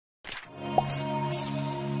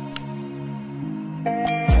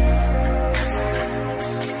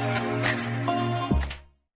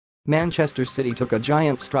Manchester City took a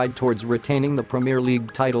giant stride towards retaining the Premier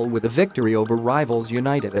League title with a victory over rivals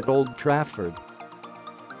United at Old Trafford.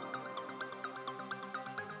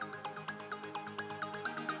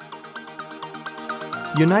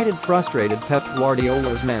 United frustrated Pep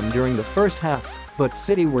Guardiola's men during the first half, but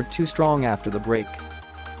City were too strong after the break.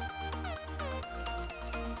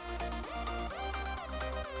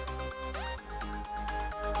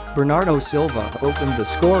 Bernardo Silva opened the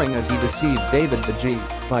scoring as he deceived David de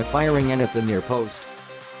Gea by firing in at the near post.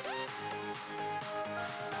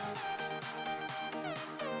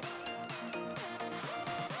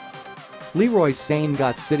 Leroy Sane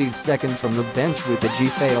got City's second from the bench with de Gea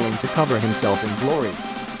failing to cover himself in glory.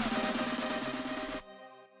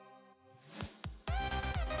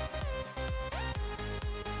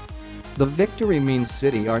 The victory means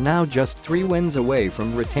City are now just 3 wins away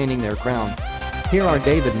from retaining their crown. Here are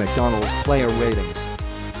David McDonnell's player ratings.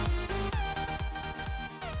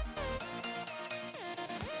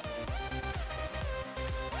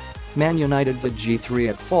 Man United de Gea 3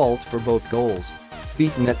 at fault for both goals.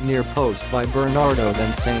 Beaten at near post by Bernardo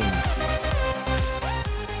then Sane.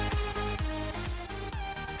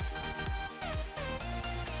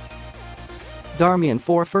 Darmian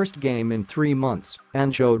 4 first game in 3 months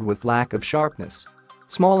and showed with lack of sharpness.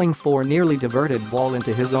 Smalling 4 nearly diverted ball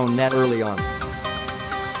into his own net early on.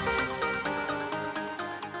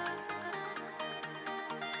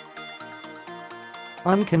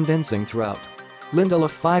 Unconvincing throughout. Lindelof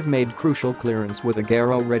 5 made crucial clearance with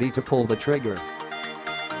Aguero ready to pull the trigger.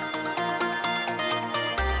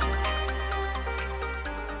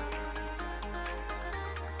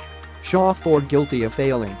 Shaw 4 guilty of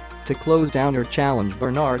failing to close down or challenge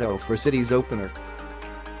Bernardo for City's opener.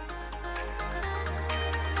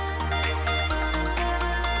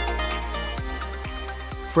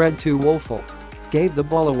 Fred 2 Woeful gave the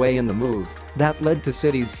ball away in the move that led to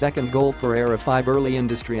City's second goal. Pereira 5 early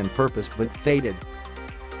industry and purpose but faded.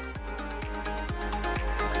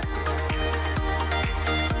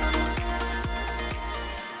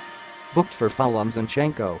 Booked for foul on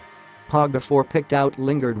Zinchenko. Pogba 4 picked out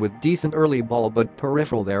Lingard with decent early ball but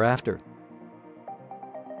peripheral thereafter.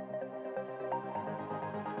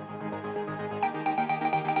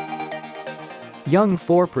 Young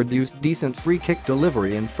 4 produced decent free kick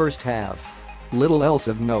delivery in first half. Little else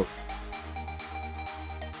of note.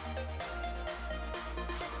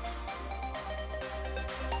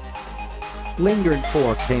 Lingard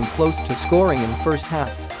 4 came close to scoring in first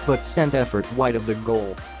half but sent effort wide of the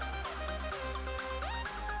goal.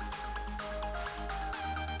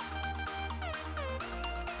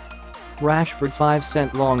 Rashford 5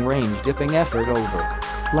 sent long-range dipping effort over.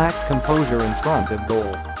 Lacked composure in front of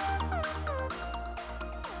goal.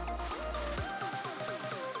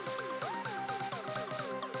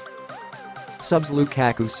 Subs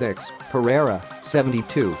Lukaku 6, Pereira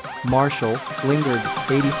 72, Martial, Lingard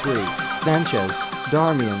 83, Sanchez,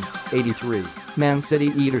 Darmian 83. Man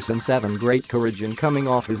City Ederson 7 great courage in coming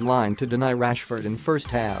off his line to deny Rashford in first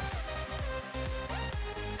half.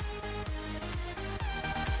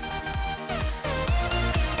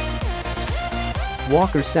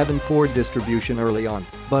 Walker 7 poor distribution early on,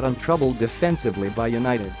 but untroubled defensively by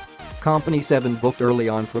United. Kompany 7 booked early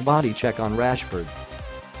on for body check on Rashford.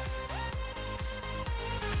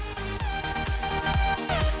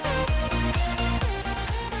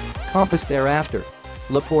 Compass thereafter.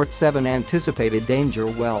 Laporte 7 anticipated danger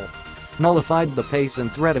well. Nullified the pace and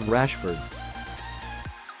threat of Rashford.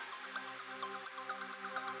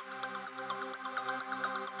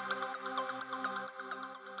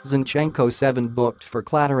 Zinchenko 7 booked for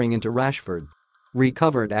clattering into Rashford.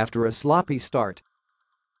 Recovered after a sloppy start.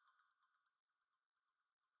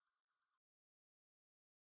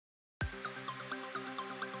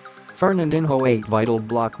 Fernandinho 8 vital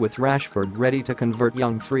block with Rashford ready to convert.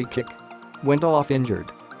 Young free kick. Went off injured.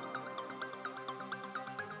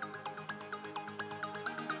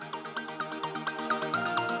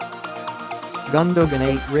 Gundogan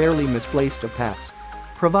 8 rarely misplaced a pass.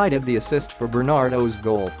 Provided the assist for Bernardo's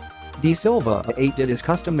goal. De Silva 8 did his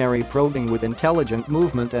customary probing with intelligent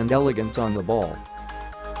movement and elegance on the ball.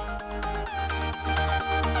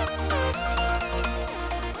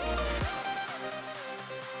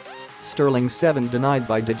 Sterling 7 denied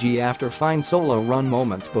by de Gea after fine solo run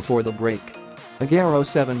moments before the break. Aguero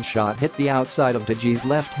 7 shot hit the outside of de Gea's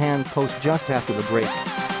left-hand post just after the break.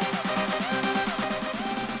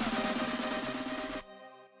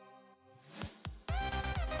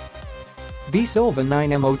 B Silva 9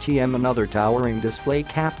 MOTM another towering display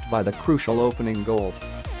capped by the crucial opening goal.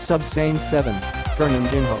 Sub Sane 7,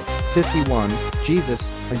 Fernandinho 51, Jesus,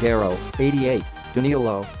 Aguero 88,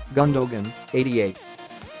 Danilo, Gundogan 88.